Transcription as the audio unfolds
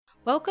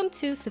Welcome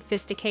to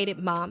Sophisticated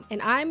Mom,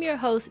 and I'm your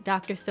host,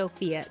 Dr.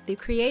 Sophia, the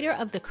creator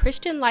of the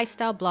Christian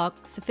lifestyle blog,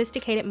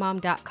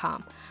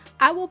 sophisticatedmom.com.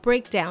 I will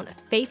break down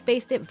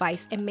faith-based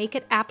advice and make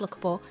it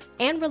applicable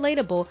and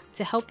relatable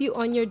to help you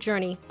on your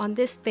journey on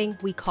this thing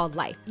we call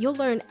life. You'll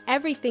learn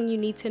everything you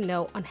need to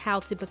know on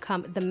how to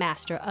become the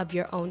master of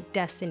your own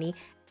destiny.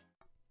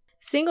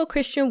 Single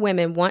Christian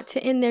women want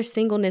to end their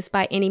singleness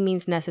by any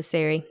means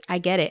necessary. I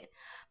get it.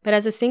 But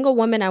as a single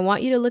woman, I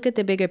want you to look at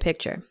the bigger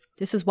picture.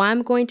 This is why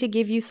I'm going to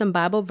give you some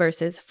Bible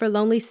verses for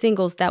lonely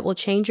singles that will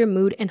change your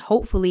mood and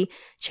hopefully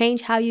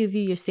change how you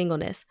view your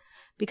singleness.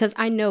 Because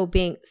I know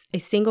being a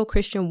single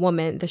Christian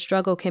woman, the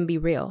struggle can be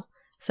real.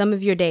 Some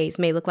of your days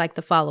may look like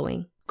the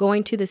following.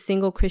 Going to the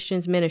Single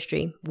Christians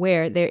Ministry,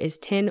 where there is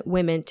 10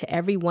 women to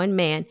every one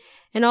man,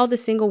 and all the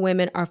single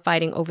women are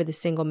fighting over the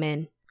single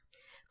men.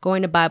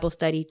 Going to Bible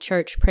study,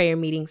 church, prayer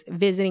meetings,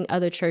 visiting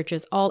other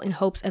churches, all in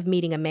hopes of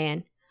meeting a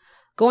man.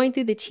 Going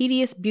through the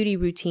tedious beauty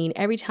routine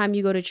every time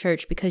you go to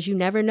church because you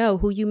never know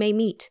who you may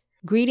meet.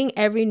 Greeting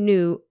every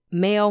new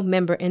male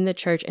member in the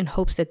church in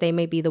hopes that they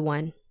may be the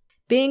one.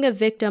 Being a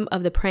victim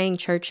of the praying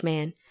church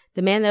man,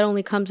 the man that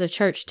only comes to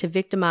church to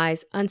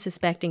victimize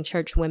unsuspecting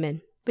church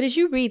women. But as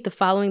you read the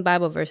following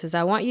Bible verses,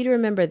 I want you to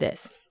remember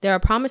this. There are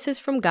promises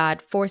from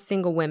God for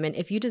single women.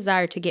 If you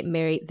desire to get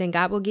married, then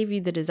God will give you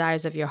the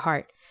desires of your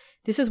heart.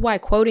 This is why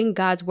quoting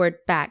God's word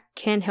back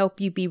can help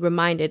you be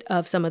reminded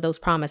of some of those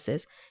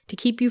promises to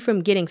keep you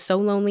from getting so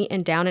lonely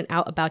and down and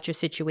out about your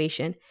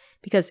situation.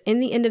 Because in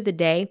the end of the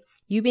day,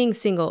 you being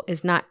single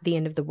is not the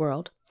end of the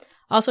world.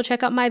 Also,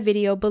 check out my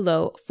video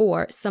below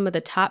for some of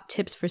the top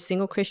tips for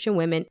single Christian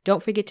women.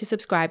 Don't forget to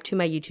subscribe to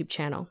my YouTube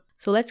channel.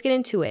 So let's get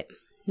into it.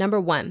 Number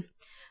 1,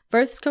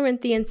 1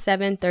 Corinthians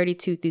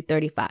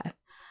 7:32-35.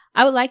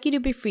 I would like you to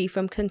be free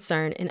from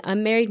concern. An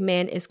unmarried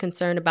man is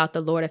concerned about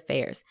the Lord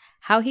affairs,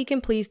 how he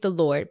can please the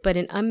Lord, but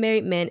an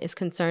unmarried man is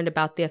concerned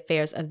about the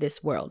affairs of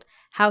this world,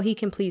 how he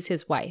can please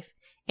his wife,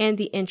 and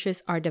the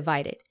interests are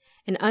divided.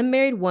 An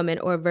unmarried woman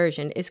or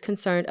virgin is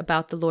concerned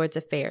about the Lord's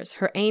affairs.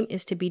 Her aim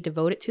is to be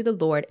devoted to the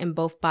Lord in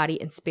both body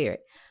and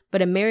spirit.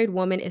 But a married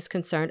woman is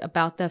concerned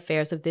about the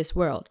affairs of this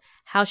world,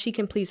 how she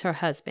can please her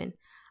husband.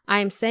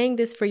 I am saying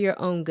this for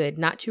your own good,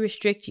 not to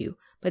restrict you,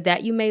 but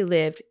that you may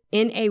live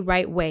in a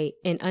right way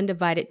in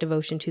undivided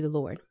devotion to the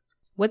Lord.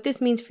 What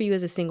this means for you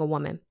as a single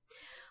woman.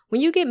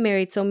 When you get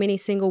married, so many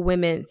single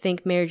women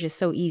think marriage is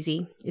so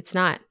easy. It's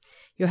not.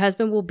 Your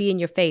husband will be in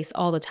your face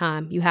all the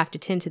time. You have to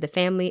tend to the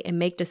family and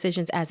make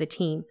decisions as a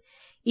team,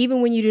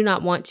 even when you do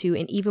not want to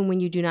and even when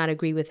you do not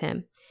agree with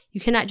him. You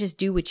cannot just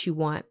do what you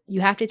want.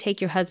 You have to take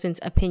your husband's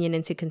opinion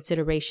into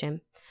consideration.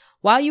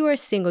 While you are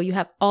single, you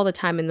have all the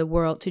time in the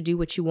world to do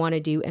what you want to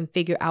do and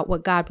figure out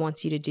what God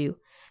wants you to do.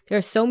 There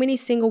are so many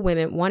single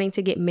women wanting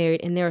to get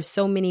married, and there are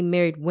so many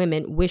married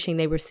women wishing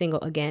they were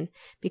single again,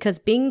 because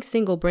being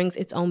single brings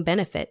its own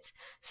benefits.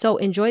 So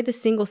enjoy the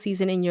single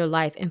season in your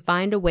life and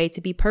find a way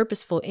to be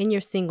purposeful in your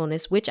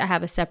singleness, which I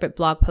have a separate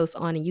blog post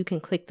on, and you can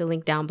click the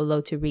link down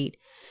below to read.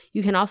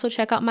 You can also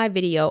check out my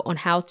video on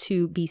how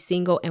to be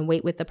single and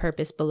wait with a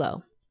purpose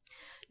below.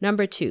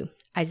 Number 2,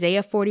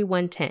 Isaiah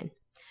 41:10.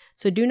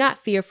 So do not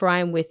fear, for I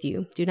am with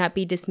you. Do not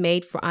be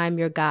dismayed, for I am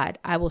your God.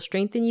 I will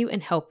strengthen you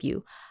and help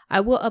you.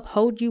 I will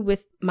uphold you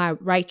with my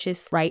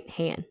righteous right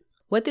hand.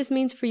 What this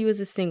means for you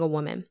as a single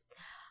woman.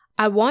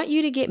 I want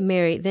you to get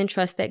married, then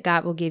trust that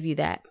God will give you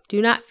that.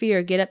 Do not fear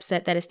or get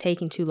upset that it's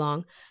taking too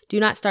long. Do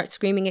not start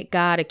screaming at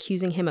God,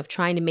 accusing him of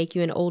trying to make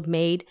you an old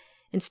maid.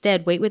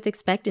 Instead, wait with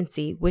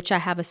expectancy, which I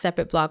have a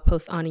separate blog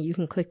post on, and you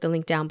can click the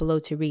link down below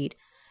to read.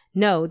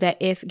 Know that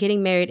if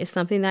getting married is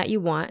something that you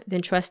want,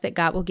 then trust that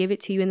God will give it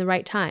to you in the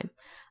right time.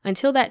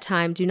 Until that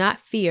time, do not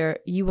fear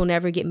you will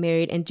never get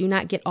married, and do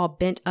not get all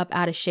bent up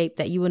out of shape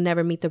that you will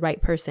never meet the right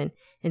person.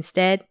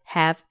 Instead,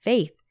 have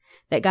faith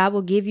that God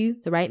will give you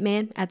the right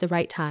man at the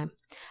right time.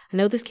 I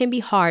know this can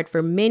be hard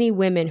for many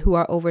women who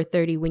are over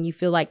 30 when you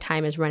feel like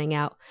time is running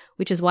out,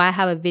 which is why I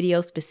have a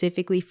video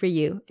specifically for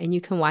you, and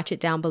you can watch it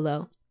down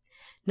below.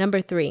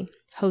 Number 3,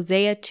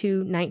 Hosea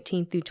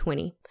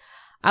 2:19-20.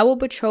 I will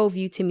betroth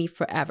you to me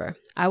forever.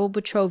 I will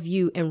betroth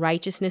you in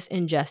righteousness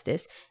and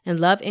justice, in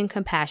love and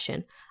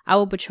compassion. I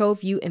will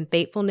betroth you in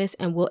faithfulness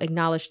and will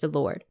acknowledge the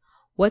Lord.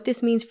 What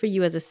this means for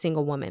you as a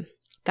single woman.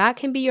 God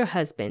can be your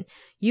husband.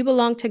 You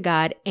belong to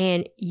God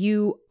and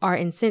you are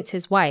in sense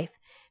his wife.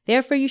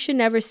 Therefore, you should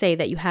never say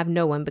that you have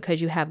no one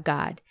because you have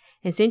God.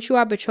 And since you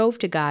are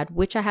betrothed to God,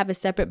 which I have a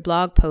separate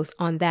blog post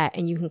on that,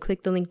 and you can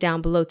click the link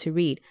down below to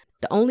read,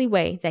 the only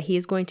way that he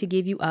is going to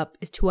give you up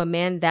is to a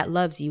man that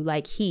loves you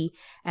like he,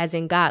 as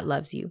in God,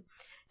 loves you.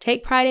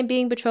 Take pride in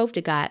being betrothed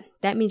to God.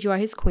 That means you are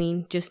his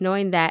queen. Just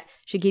knowing that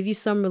should give you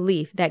some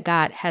relief that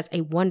God has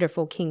a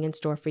wonderful king in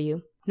store for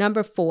you.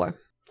 Number 4,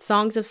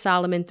 Songs of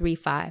Solomon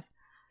 3:5.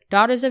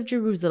 Daughters of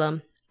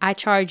Jerusalem, I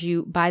charge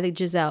you by the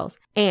gazelles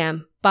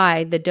and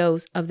by the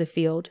does of the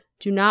field.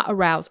 Do not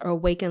arouse or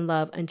awaken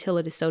love until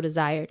it is so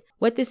desired.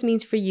 What this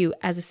means for you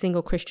as a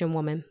single Christian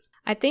woman.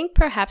 I think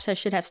perhaps I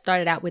should have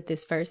started out with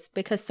this verse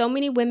because so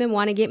many women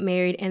want to get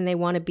married and they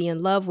want to be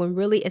in love when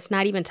really it's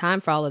not even time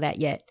for all of that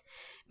yet.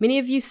 Many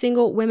of you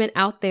single women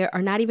out there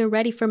are not even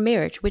ready for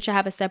marriage, which I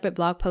have a separate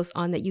blog post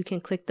on that you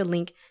can click the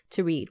link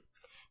to read.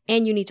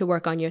 And you need to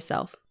work on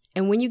yourself.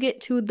 And when you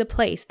get to the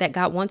place that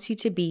God wants you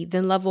to be,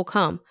 then love will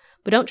come.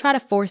 But don't try to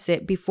force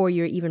it before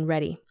you're even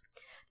ready.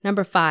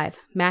 Number 5,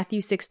 Matthew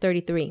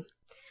 6:33.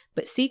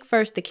 But seek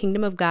first the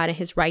kingdom of God and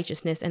his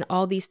righteousness, and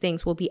all these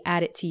things will be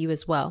added to you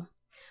as well.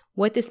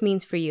 What this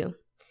means for you.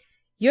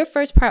 Your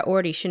first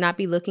priority should not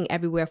be looking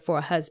everywhere for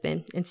a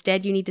husband.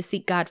 Instead, you need to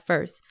seek God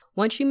first.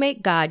 Once you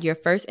make God your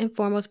first and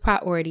foremost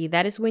priority,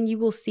 that is when you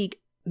will seek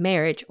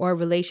marriage or a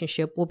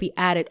relationship will be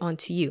added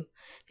onto you.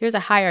 There's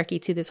a hierarchy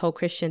to this whole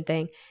Christian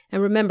thing.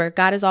 And remember,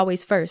 God is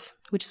always first,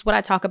 which is what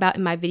I talk about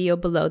in my video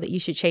below, that you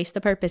should chase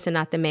the purpose and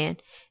not the man.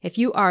 If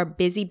you are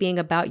busy being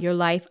about your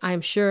life, I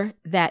am sure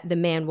that the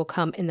man will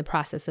come in the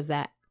process of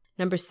that.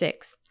 Number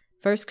 6,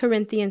 1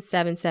 Corinthians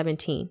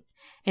 7:17.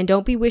 And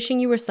don't be wishing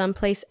you were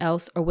someplace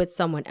else or with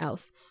someone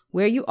else.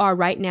 Where you are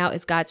right now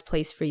is God's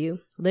place for you.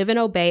 Live and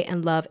obey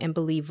and love and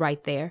believe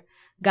right there.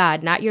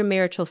 God, not your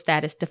marital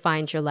status,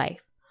 defines your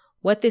life.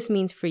 What this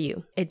means for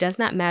you. It does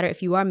not matter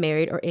if you are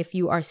married or if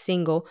you are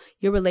single.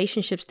 Your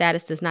relationship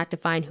status does not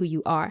define who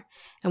you are.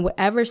 And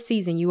whatever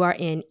season you are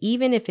in,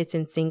 even if it's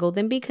in single,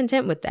 then be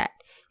content with that.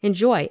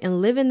 Enjoy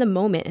and live in the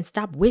moment and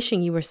stop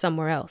wishing you were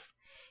somewhere else.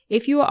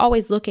 If you are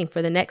always looking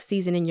for the next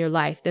season in your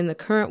life, then the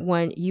current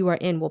one you are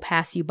in will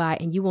pass you by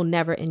and you will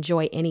never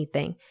enjoy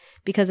anything.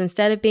 Because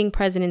instead of being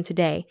present in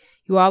today,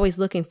 you are always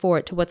looking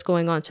forward to what's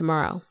going on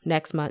tomorrow,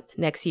 next month,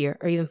 next year,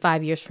 or even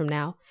 5 years from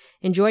now.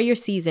 Enjoy your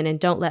season and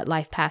don't let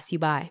life pass you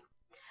by.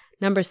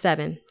 Number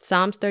 7,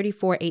 Psalms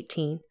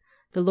 34:18.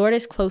 The Lord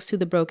is close to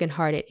the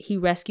brokenhearted. He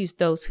rescues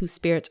those whose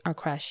spirits are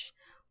crushed.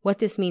 What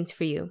this means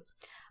for you.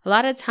 A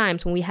lot of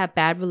times when we have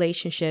bad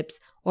relationships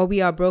or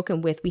we are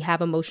broken with, we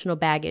have emotional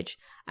baggage.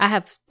 I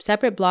have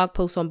separate blog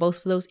posts on both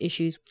of those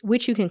issues,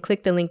 which you can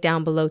click the link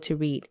down below to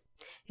read.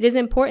 It is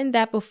important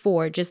that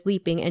before just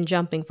leaping and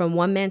jumping from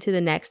one man to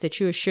the next, that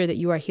you are sure that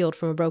you are healed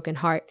from a broken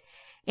heart.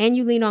 And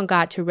you lean on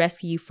God to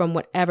rescue you from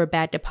whatever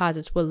bad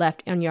deposits were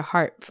left on your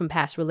heart from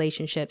past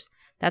relationships.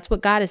 That's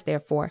what God is there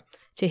for,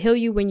 to heal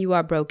you when you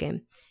are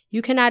broken.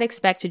 You cannot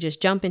expect to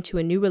just jump into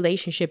a new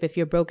relationship if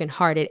you're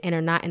brokenhearted and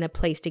are not in a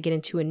place to get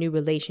into a new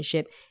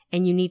relationship,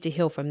 and you need to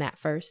heal from that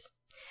first.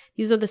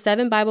 These are the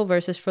 7 Bible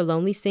verses for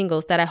lonely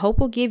singles that I hope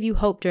will give you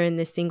hope during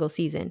this single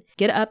season.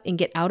 Get up and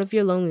get out of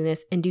your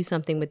loneliness and do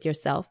something with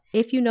yourself.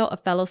 If you know a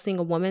fellow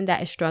single woman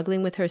that is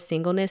struggling with her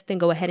singleness, then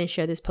go ahead and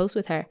share this post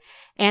with her.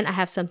 And I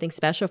have something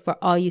special for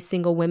all you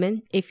single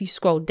women. If you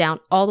scroll down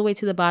all the way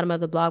to the bottom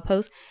of the blog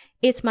post,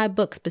 it's my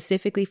book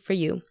specifically for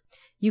you.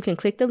 You can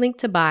click the link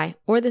to buy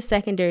or the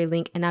secondary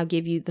link, and I'll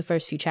give you the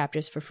first few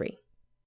chapters for free.